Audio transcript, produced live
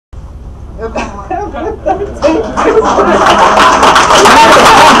Right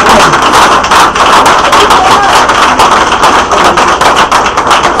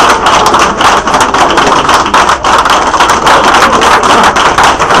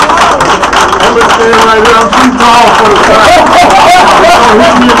here, I'm too tall for the time.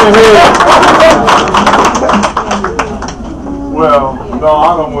 Hit me in the head. Well, no,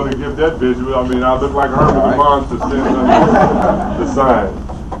 I don't want to give that visual. I mean, I look like Herman the Monster standing under the sign.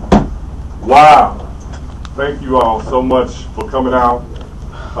 Wow. Thank you all so much for coming out.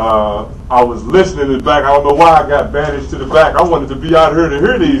 I was listening in the back. I don't know why I got banished to the back. I wanted to be out here to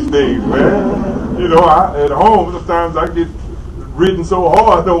hear these things, man. You know, at home, sometimes I get reading so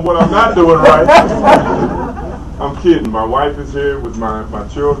hard on what I'm not doing right. I'm kidding. My wife is here with my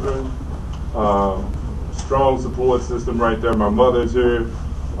children. Strong support system right there. My mother is here.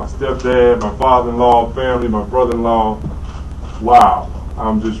 My stepdad, my father-in-law, family, my brother-in-law. Wow.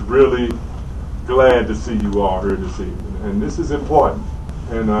 I'm just really glad to see you all here this evening. And this is important.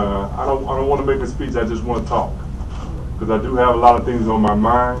 And I don't want to make a speech. I just want to talk. Because I do have a lot of things on my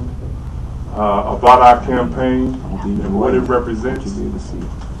mind about our campaign and what it represents.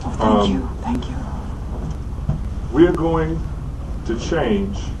 Thank you. We are going to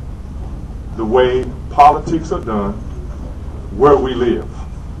change the way politics are done where we live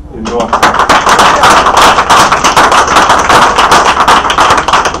in North Carolina.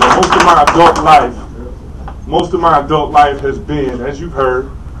 Most of my adult life has been, as you've heard,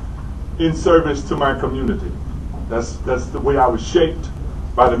 in service to my community. That's the way I was shaped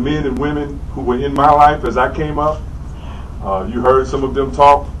by the men and women who were in my life as I came up. You heard some of them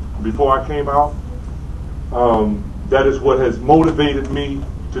talk before I came out. That is what has motivated me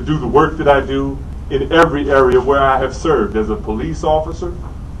to do the work that I do in every area where I have served as a police officer,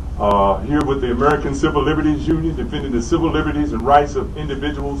 here with the American Civil Liberties Union, defending the civil liberties and rights of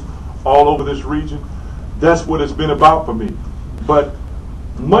individuals all over this region. That's what it's been about for me. But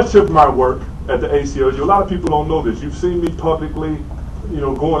much of my work at the ACLU, a lot of people don't know this. You've seen me publicly,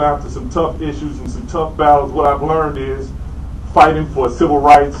 going after some tough issues and some tough battles. What I've learned is fighting for civil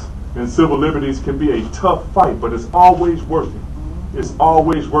rights and civil liberties can be a tough fight, but it's always worth it. It's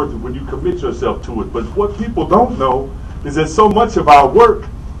always worth it when you commit yourself to it. But what people don't know is that so much of our work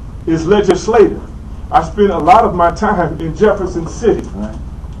is legislative. I spend a lot of my time in Jefferson City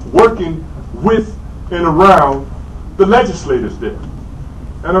working with and around the legislators there.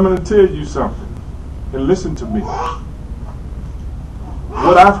 And I'm going to tell you something, and listen to me.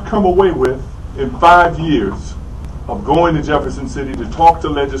 What I've come away with in 5 years of going to Jefferson City to talk to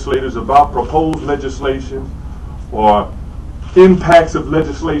legislators about proposed legislation or impacts of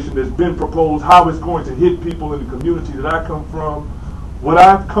legislation that's been proposed, how it's going to hit people in the community that I come from, what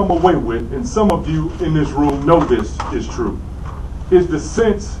I've come away with, and some of you in this room know this is true, is the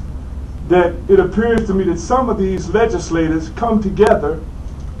sense that it appears to me that some of these legislators come together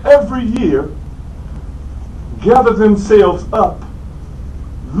every year, gather themselves up,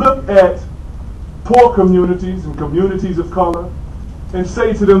 look at poor communities and communities of color, and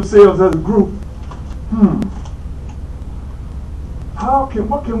say to themselves as a group,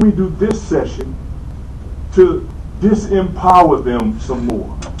 what can we do this session to disempower them some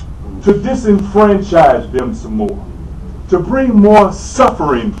more, to disenfranchise them some more, to bring more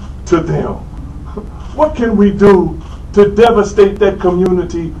suffering to them? What can we do to devastate that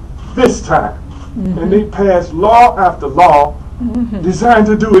community this time? And they pass law after law designed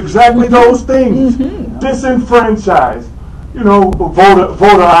to do exactly those things. Disenfranchise,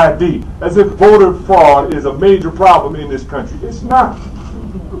 voter ID, as if voter fraud is a major problem in this country. It's not.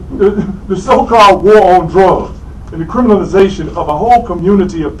 The so-called war on drugs and the criminalization of a whole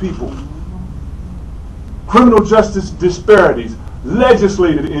community of people, criminal justice disparities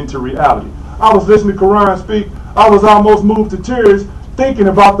legislated into reality. I was listening to Quran speak. I was almost moved to tears thinking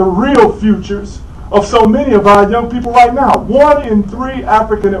about the real futures of so many of our young people right now. 1 in 3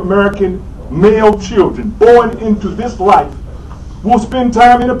 African American male children born into this life will spend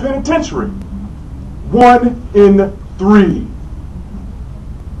time in a penitentiary. 1 in 3.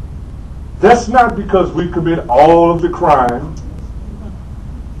 That's not because we commit all of the crime.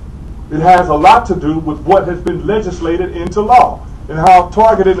 It has a lot to do with what has been legislated into law and how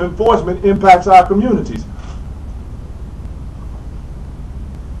targeted enforcement impacts our communities.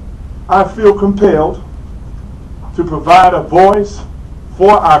 I feel compelled to provide a voice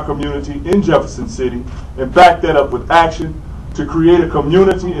for our community in Jefferson City and back that up with action to create a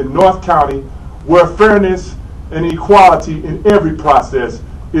community in North County where fairness and equality in every process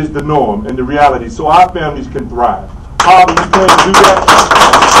is the norm and the reality so our families can thrive. How do we plan to do that?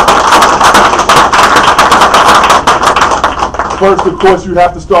 First, of course, you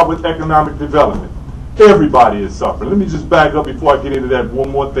have to start with economic development. Everybody is suffering. Let me just back up before I get into that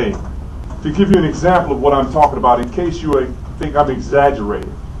one more thing. To give you an example of what I'm talking about, in case you think I'm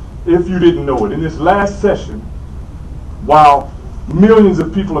exaggerating, if you didn't know it, in this last session, while millions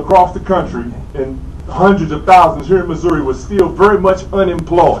of people across the country and hundreds of thousands here in Missouri were still very much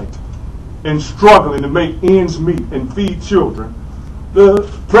unemployed and struggling to make ends meet and feed children, the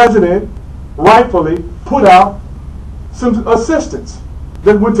president rightfully put out some assistance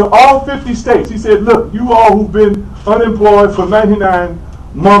that went to all 50 states. He said, look, you all who've been unemployed for 99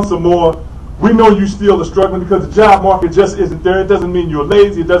 months or more, we know you still are struggling because the job market just isn't there. It doesn't mean you're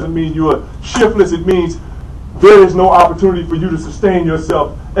lazy. It doesn't mean you're shiftless. It means there is no opportunity for you to sustain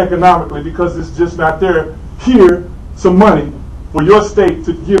yourself economically because it's just not there. Here, some money for your state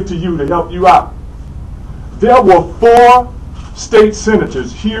to give to you to help you out. There were 4 state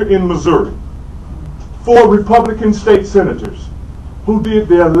senators here in Missouri, 4 Republican state senators, who did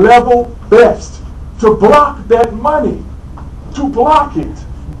their level best to block that money, to block it,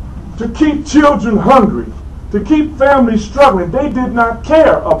 to keep children hungry, to keep families struggling. They did not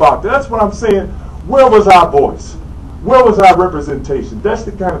care about that. That's what I'm saying. Where was our voice? Where was our representation? That's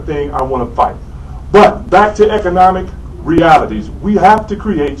the kind of thing I want to fight. But back to economic realities. We have to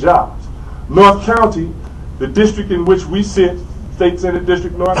create jobs. North County, the district in which we sit, State Senate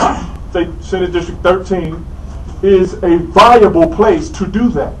District North, State Senate District 13, is a viable place to do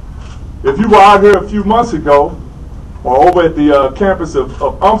that. If you were out here a few months ago, or over at the campus of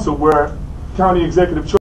UMSA, where County Executive